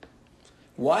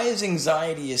 Why is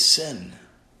anxiety a sin?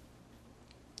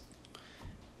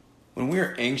 When we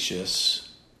are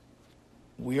anxious,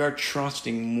 we are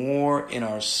trusting more in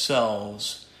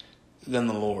ourselves than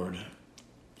the Lord.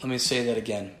 Let me say that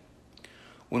again.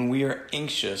 When we are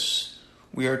anxious,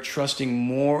 we are trusting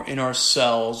more in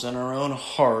ourselves and our own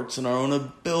hearts and our own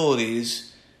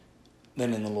abilities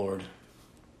than in the Lord.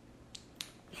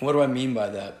 What do I mean by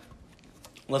that?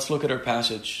 Let's look at our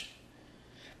passage.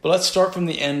 But let's start from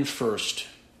the end first.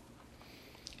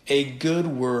 A good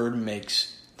word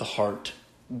makes the heart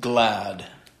glad.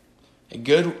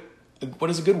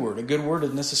 What is a good word? A good word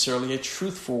is necessarily a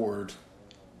truthful word.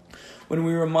 When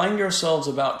we remind ourselves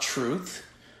about truth,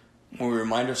 when we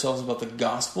remind ourselves about the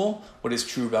gospel, what is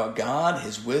true about God,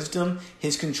 His wisdom,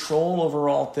 His control over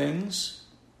all things,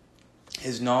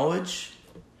 His knowledge,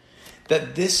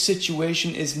 that this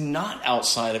situation is not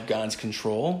outside of God's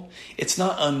control, it's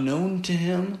not unknown to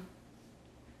Him,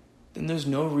 then there's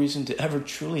no reason to ever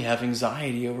truly have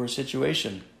anxiety over a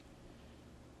situation.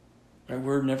 Right?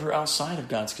 We're never outside of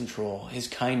God's control, His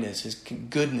kindness, His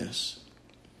goodness.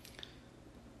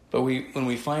 But when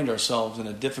we find ourselves in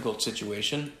a difficult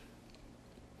situation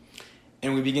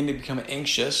and we begin to become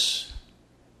anxious,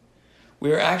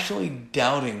 we are actually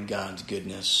doubting God's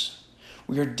goodness.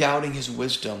 We are doubting His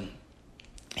wisdom,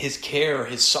 His care,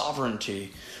 His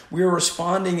sovereignty. We are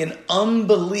responding in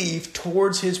unbelief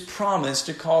towards His promise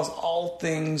to cause all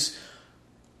things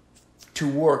to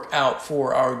work out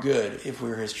for our good if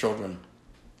we're His children.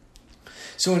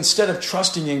 So instead of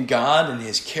trusting in God and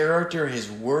His character, His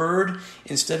word,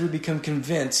 instead we become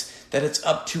convinced that it's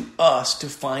up to us to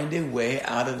find a way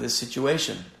out of this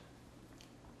situation.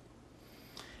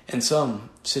 And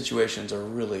some situations are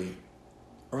really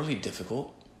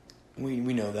difficult. We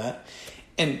know that.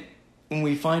 And when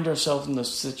we find ourselves in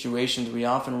those situations, we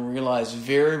often realize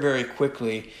very, very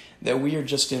quickly that we are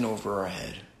just in over our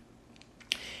head.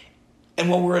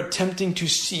 And while we're attempting to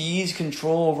seize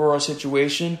control over our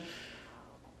situation,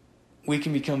 we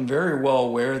can become very well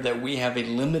aware that we have a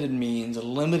limited means, a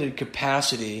limited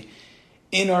capacity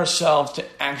in ourselves to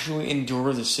actually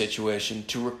endure the situation,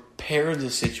 to repair the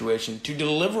situation, to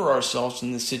deliver ourselves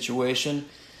from the situation,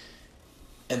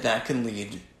 and that can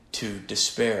lead to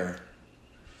despair.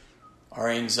 Our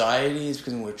anxiety is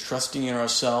because we're trusting in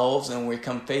ourselves and we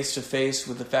come face to face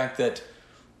with the fact that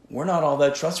we're not all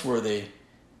that trustworthy.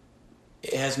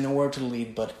 It has nowhere to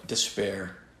lead but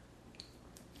despair.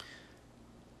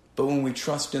 But when we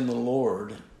trust in the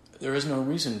Lord, there is no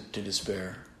reason to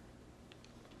despair.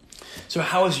 So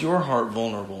how is your heart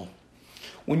vulnerable?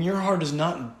 When your heart is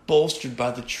not bolstered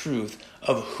by the truth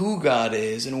of who God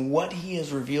is and what He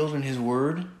has revealed in His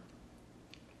Word,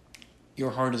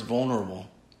 your heart is vulnerable.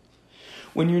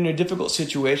 When you're in a difficult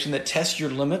situation that tests your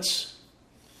limits,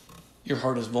 your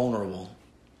heart is vulnerable.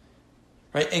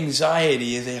 Right?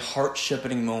 Anxiety is a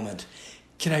heart-shepherding moment.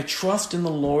 Can I trust in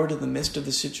the Lord in the midst of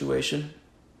the situation?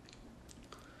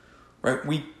 Right?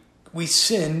 We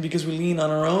sin because we lean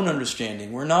on our own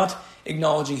understanding. We're not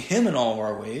acknowledging Him in all of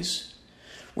our ways.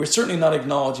 We're certainly not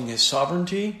acknowledging His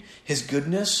sovereignty, His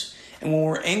goodness, and when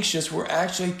we're anxious, we're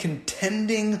actually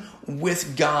contending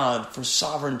with God for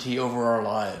sovereignty over our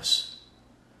lives.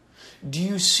 Do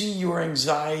you see your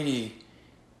anxiety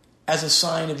as a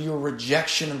sign of your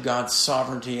rejection of God's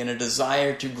sovereignty and a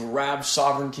desire to grab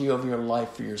sovereignty over your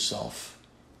life for yourself?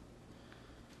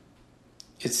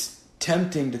 It's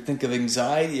tempting to think of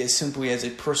anxiety as simply as a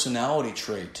personality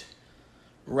trait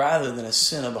rather than a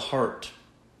sin of the heart.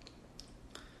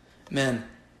 Man,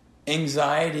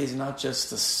 anxiety is not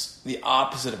just the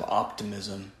opposite of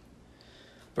optimism,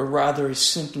 but rather a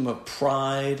symptom of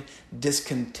pride,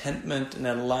 discontentment, and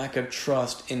a lack of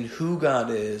trust in who God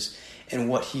is and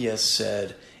what He has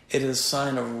said. It is a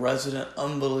sign of resident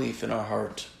unbelief in our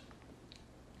heart.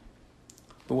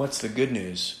 But what's the good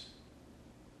news?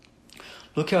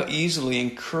 Look how easily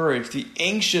encouraged the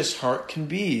anxious heart can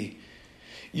be.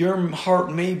 Your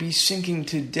heart may be sinking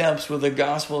to depths where the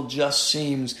gospel just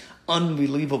seems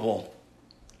unbelievable,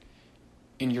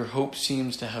 and your hope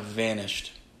seems to have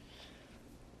vanished.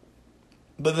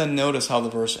 But then notice how the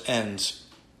verse ends.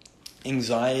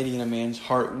 Anxiety in a man's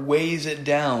heart weighs it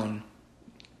down,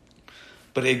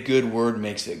 but a good word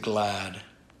makes it glad.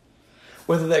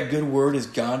 Whether that good word is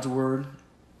God's word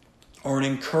or an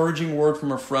encouraging word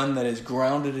from a friend that is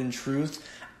grounded in truth,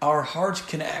 our hearts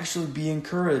can actually be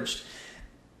encouraged.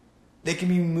 They can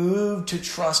be moved to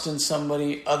trust in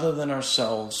somebody other than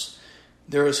ourselves.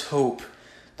 There is hope.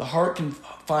 The heart can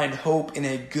find hope in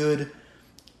a good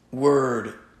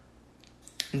word.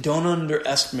 Don't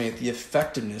underestimate the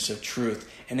effectiveness of truth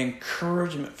and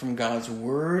encouragement from God's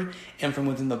word and from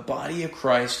within the body of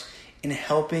Christ in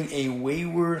helping a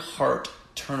wayward heart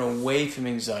turn away from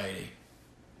anxiety.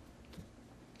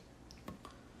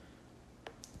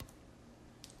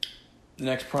 The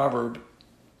next proverb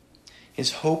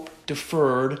is hope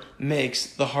deferred makes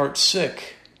the heart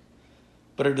sick,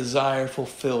 but a desire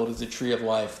fulfilled is the tree of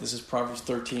life. This is Proverbs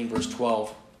 13, verse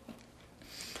 12.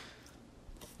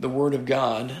 The word of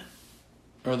God,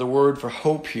 or the word for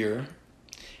hope here,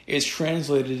 is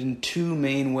translated in two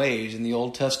main ways in the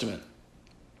Old Testament.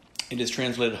 It is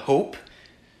translated hope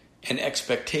and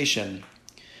expectation.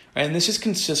 And this is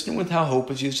consistent with how hope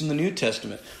is used in the New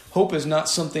Testament. Hope is not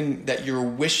something that you're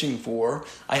wishing for.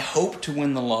 I hope to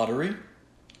win the lottery.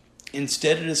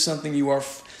 Instead, it is something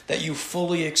that you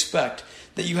fully expect,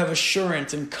 that you have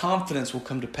assurance and confidence will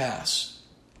come to pass.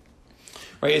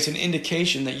 Right? It's an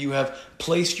indication that you have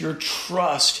placed your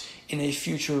trust in a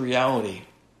future reality.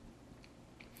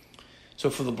 So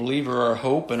for the believer, our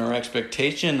hope and our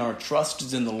expectation, our trust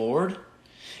is in the Lord.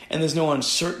 And there's no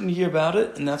uncertainty about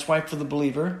it. And that's why for the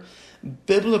believer,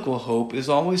 biblical hope is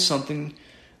always something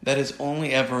that is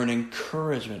only ever an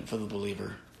encouragement for the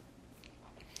believer.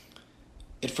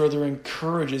 It further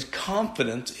encourages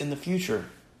confidence in the future.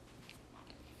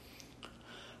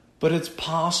 But it's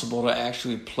possible to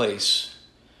actually place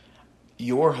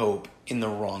your hope in the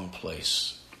wrong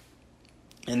place.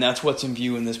 And that's what's in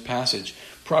view in this passage.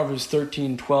 Proverbs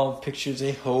 13:12 pictures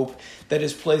a hope that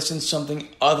is placed in something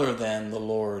other than the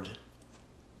Lord.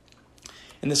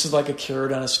 And this is like a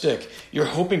carrot on a stick. You're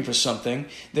hoping for something.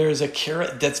 There is a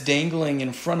carrot that's dangling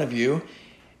in front of you,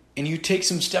 and you take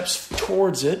some steps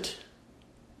towards it,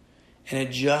 and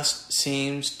it just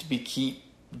seems to keep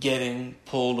getting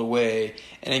pulled away,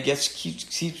 and it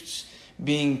keeps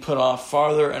being put off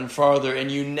farther and farther,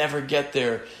 and you never get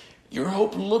there. Your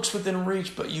hope looks within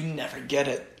reach, but you never get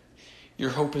it.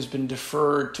 Your hope has been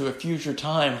deferred to a future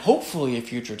time, hopefully a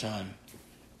future time.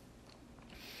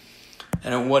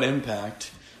 And what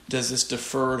impact does this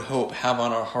deferred hope have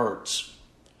on our hearts?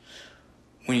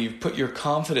 When you put your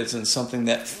confidence in something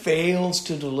that fails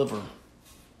to deliver.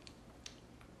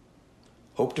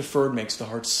 Hope deferred makes the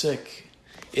heart sick.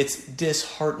 It's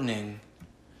disheartening.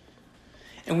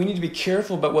 And we need to be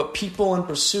careful about what people and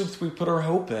pursuits we put our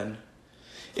hope in.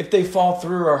 If they fall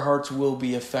through, our hearts will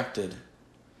be affected.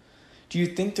 Do you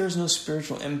think there's no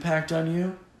spiritual impact on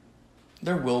you?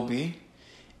 There will be.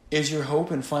 Is your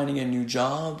hope in finding a new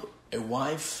job, a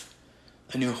wife,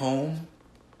 a new home?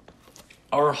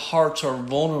 Our hearts are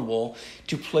vulnerable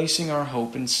to placing our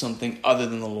hope in something other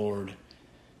than the Lord.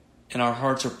 And our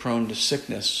hearts are prone to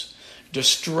sickness,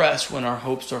 distress when our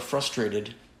hopes are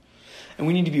frustrated. And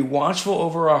we need to be watchful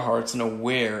over our hearts and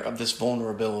aware of this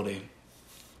vulnerability.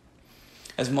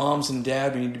 As moms and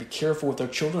dad, we need to be careful with our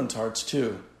children's hearts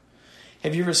too.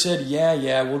 Have you ever said,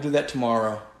 yeah, we'll do that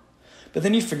tomorrow, but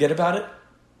then you forget about it?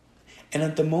 And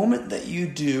at the moment that you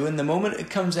do, and the moment it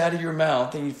comes out of your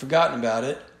mouth and you've forgotten about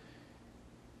it,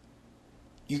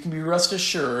 you can be rest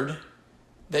assured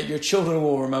that your children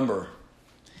will remember.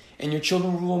 And your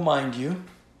children will remind you.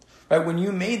 Right? When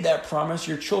you made that promise,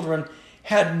 your children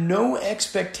had no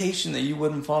expectation that you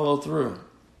wouldn't follow through.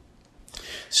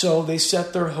 So they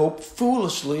set their hope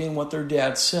foolishly in what their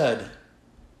dad said.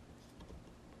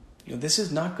 This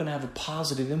is not going to have a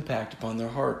positive impact upon their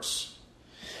hearts.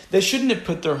 They shouldn't have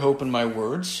put their hope in my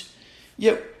words,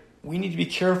 yet we need to be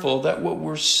careful that what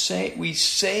we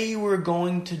say we're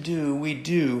going to do, we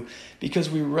do, because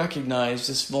we recognize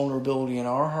this vulnerability in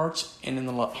our hearts and in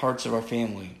the hearts of our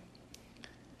family.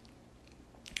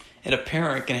 And a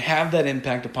parent can have that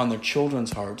impact upon their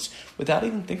children's hearts without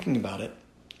even thinking about it.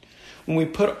 When we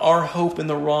put our hope in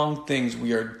the wrong things,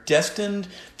 we are destined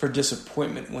for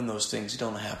disappointment when those things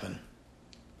don't happen.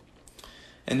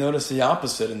 And notice the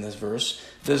opposite in this verse.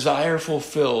 Desire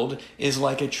fulfilled is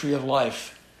like a tree of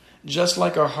life. Just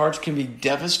like our hearts can be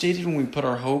devastated when what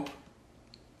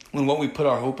we put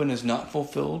our hope in is not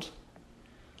fulfilled,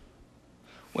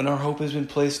 when our hope has been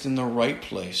placed in the right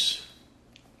place,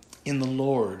 in the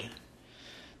Lord,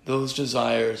 those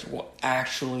desires will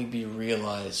actually be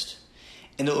realized.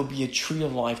 And it will be a tree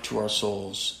of life to our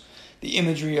souls. The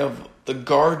imagery of the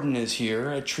garden is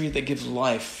here, a tree that gives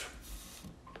life.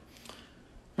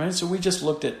 Right? So we just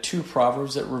looked at 2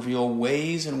 proverbs that reveal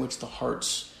ways in which the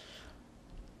heart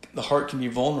can be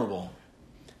vulnerable.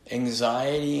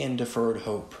 Anxiety and deferred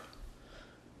hope.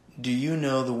 Do you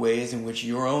know the ways in which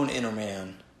your own inner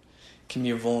man can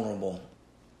be vulnerable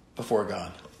before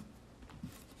God?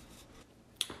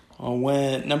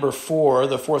 Number 4,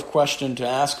 the fourth question to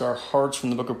ask our hearts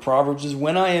from the book of Proverbs is,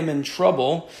 when I am in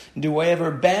trouble, do I ever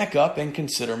back up and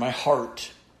consider my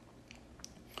heart?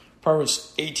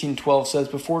 Proverbs 18:12 says,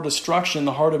 before destruction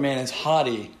the heart of man is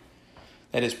haughty,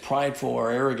 that is prideful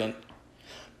or arrogant,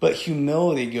 but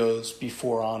humility goes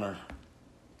before honor.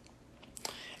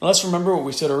 And let's remember what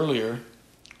we said earlier,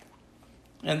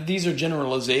 and these are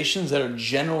generalizations that are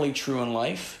generally true in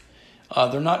life.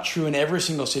 They're not true in every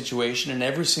single situation and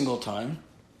every single time.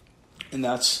 And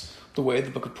that's the way the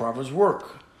book of Proverbs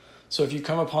work. So if you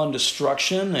come upon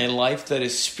destruction, a life that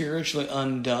is spiritually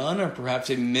undone, or perhaps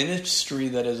a ministry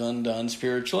that is undone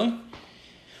spiritually,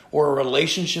 or a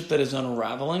relationship that is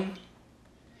unraveling,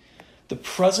 the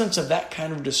presence of that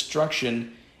kind of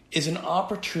destruction is an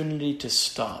opportunity to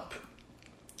stop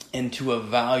and to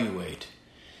evaluate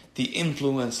the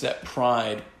influence that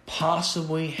pride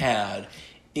possibly had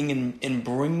in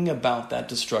bringing about that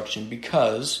destruction,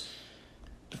 because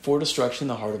before destruction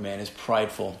the heart of man is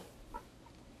prideful.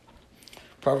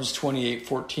 Proverbs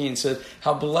 28:14 says,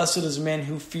 how blessed is a man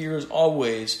who fears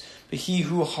always, but he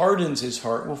who hardens his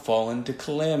heart will fall into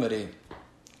calamity.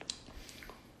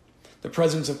 The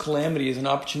presence of calamity is an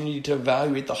opportunity to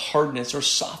evaluate the hardness or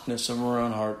softness of our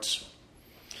own hearts.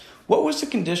 What was the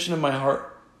condition of my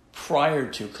heart prior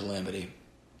to calamity?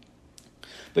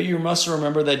 But you must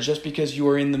remember that just because you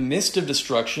are in the midst of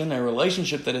destruction, a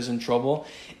relationship that is in trouble,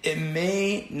 it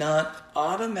may not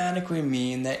automatically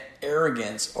mean that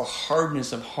arrogance or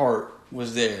hardness of heart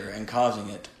was there and causing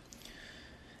it.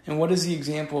 And what is the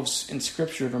example in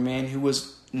Scripture of a man who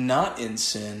was not in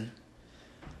sin,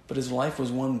 but his life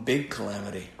was one big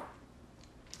calamity?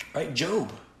 Right?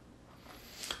 Job.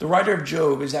 The writer of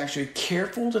Job is actually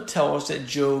careful to tell us that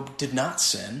Job did not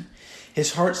sin.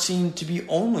 His heart seemed to be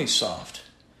only soft.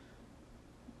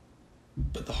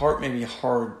 But the heart may be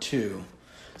hard too.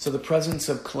 So the presence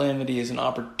of calamity is an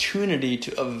opportunity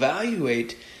to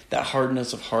evaluate that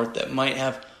hardness of heart that might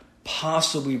have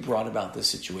possibly brought about this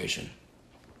situation.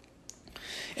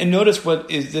 And notice what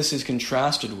this is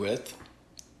contrasted with.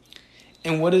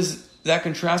 And what is that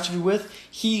contrasted with?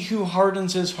 He who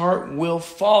hardens his heart will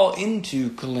fall into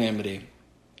calamity.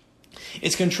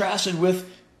 It's contrasted with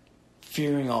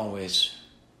fearing always.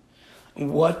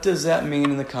 What does that mean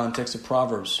in the context of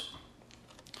Proverbs?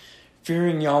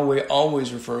 Fearing Yahweh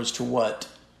always refers to what?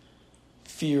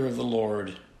 Fear of the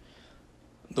Lord.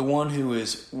 The one who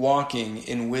is walking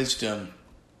in wisdom.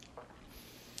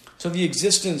 So the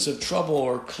existence of trouble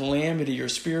or calamity or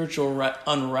spiritual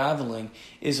unraveling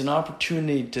is an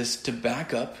opportunity to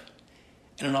back up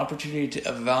and an opportunity to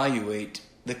evaluate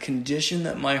the condition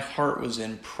that my heart was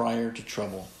in prior to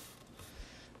trouble.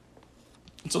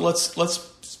 So let's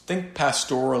think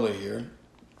pastorally here.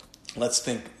 Let's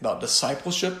think about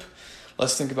discipleship.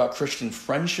 Let's think about Christian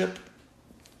friendship.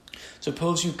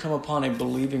 Suppose you come upon a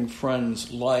believing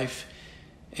friend's life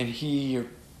and he or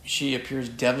she appears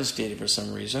devastated for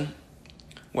some reason.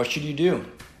 What should you do?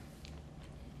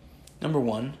 Number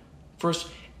 1, first,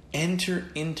 enter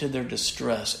into their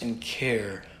distress and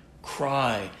care.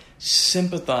 Cry,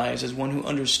 sympathize as one who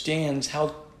understands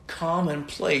how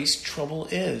commonplace trouble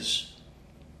is.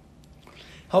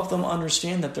 Help them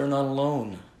understand that they're not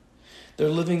alone. They're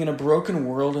living in a broken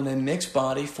world in a mixed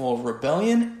body full of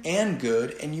rebellion and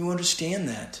good, and you understand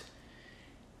that.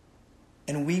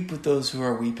 And weep with those who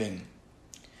are weeping.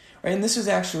 Right? And this is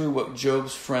actually what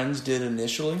Job's friends did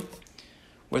initially,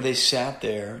 where they sat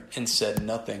there and said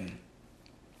nothing.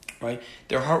 Right?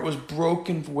 Their heart was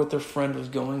broken for what their friend was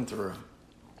going through.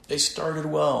 They started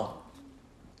well.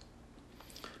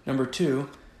 Number 2,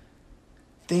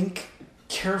 think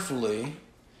carefully,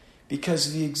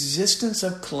 because the existence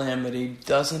of calamity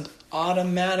doesn't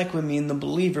automatically mean the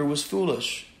believer was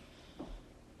foolish.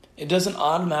 It doesn't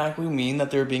automatically mean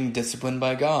that they're being disciplined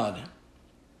by God,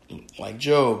 like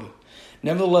Job.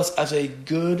 Nevertheless, as a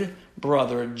good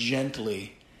brother,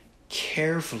 gently,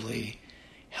 carefully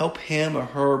help him or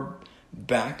her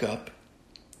back up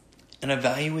and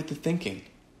evaluate the thinking.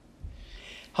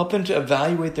 Help them to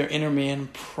evaluate their inner man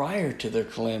prior to their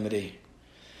calamity.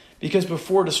 Because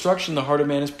before destruction, the heart of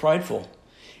man is prideful,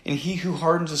 and he who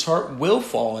hardens his heart will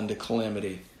fall into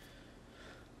calamity.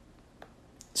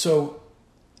 So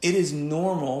it is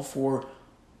normal for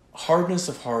hardness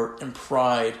of heart and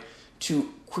pride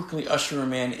to quickly usher a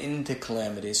man into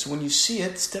calamity. So when you see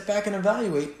it, step back and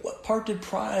evaluate, what part did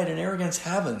pride and arrogance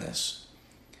have in this?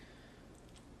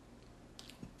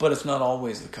 But it's not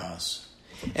always the cause.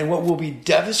 And what will be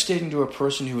devastating to a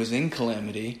person who is in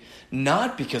calamity,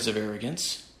 not because of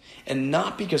arrogance and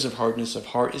not because of hardness of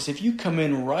heart, is if you come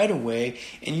in right away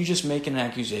and you just make an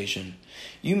accusation.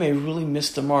 You may really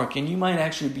miss the mark, and you might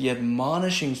actually be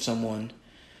admonishing someone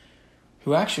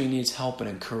who actually needs help and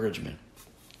encouragement.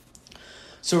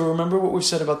 So remember what we've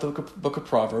said about the book of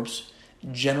Proverbs,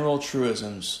 general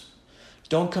truisms.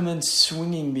 Don't come in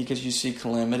swinging because you see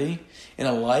calamity in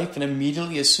a life and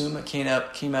immediately assume it came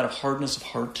out of hardness of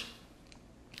heart.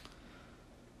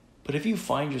 But if you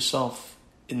find yourself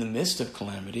in the midst of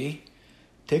calamity,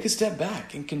 take a step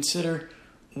back and consider,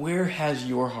 where has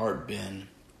your heart been?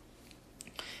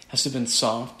 Has it been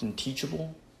soft and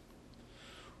teachable?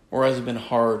 Or has it been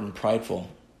hard and prideful?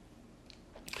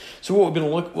 So what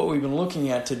we've been looking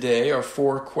at today are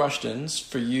 4 questions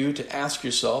for you to ask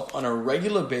yourself on a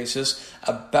regular basis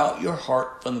about your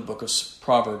heart from the book of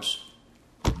Proverbs.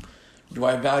 Do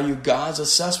I value God's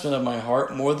assessment of my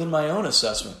heart more than my own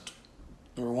assessment?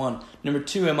 Number 1. Number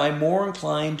 2, am I more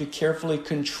inclined to carefully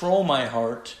control my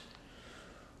heart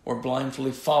or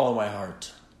blindly follow my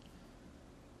heart?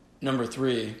 Number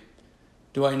 3,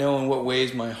 do I know in what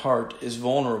ways my heart is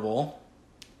vulnerable?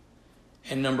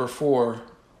 And number 4,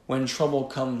 when trouble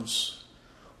comes,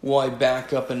 will I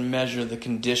back up and measure the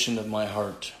condition of my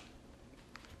heart?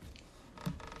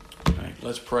 All right,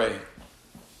 let's pray.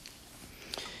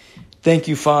 Thank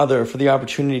you, Father, for the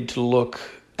opportunity to look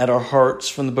at our hearts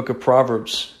from the book of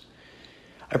Proverbs.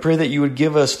 I pray that you would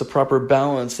give us the proper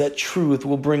balance that truth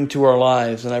will bring to our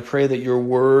lives, and I pray that your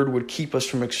word would keep us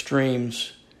from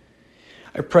extremes.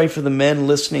 I pray for the men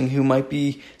listening who might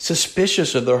be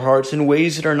suspicious of their hearts in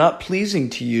ways that are not pleasing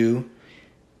to you,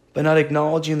 but not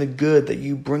acknowledging the good that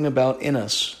you bring about in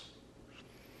us.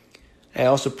 I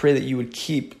also pray that you would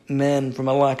keep men from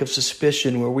a lack of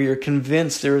suspicion where we are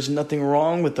convinced there is nothing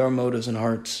wrong with our motives and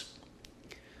hearts.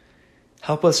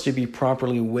 Help us to be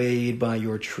properly weighed by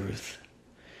your truth.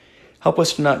 Help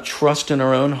us to not trust in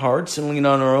our own hearts and lean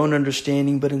on our own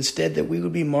understanding, but instead that we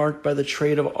would be marked by the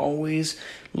trait of always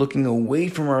looking away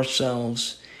from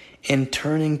ourselves and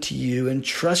turning to you and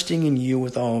trusting in you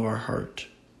with all of our heart.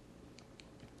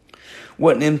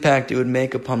 What an impact it would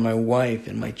make upon my wife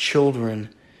and my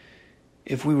children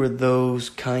if we were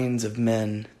those kinds of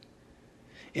men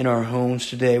in our homes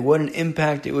today. What an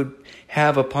impact it would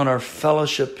have upon our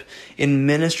fellowship in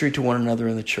ministry to one another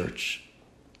in the church.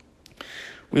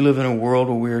 We live in a world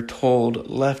where we are told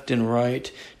left and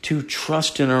right to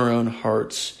trust in our own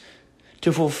hearts,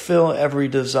 to fulfill every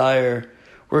desire,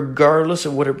 regardless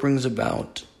of what it brings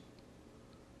about.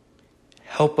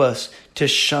 Help us to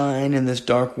shine in this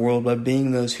dark world by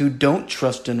being those who don't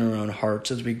trust in our own hearts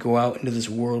as we go out into this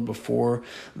world before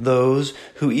those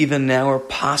who even now are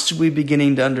possibly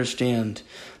beginning to understand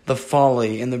the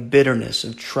folly and the bitterness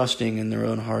of trusting in their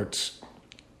own hearts.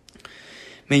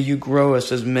 May you grow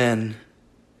us as men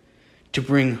to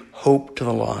bring hope to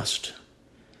the lost.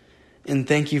 And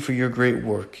thank you for your great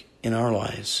work in our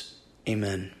lives.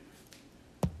 Amen.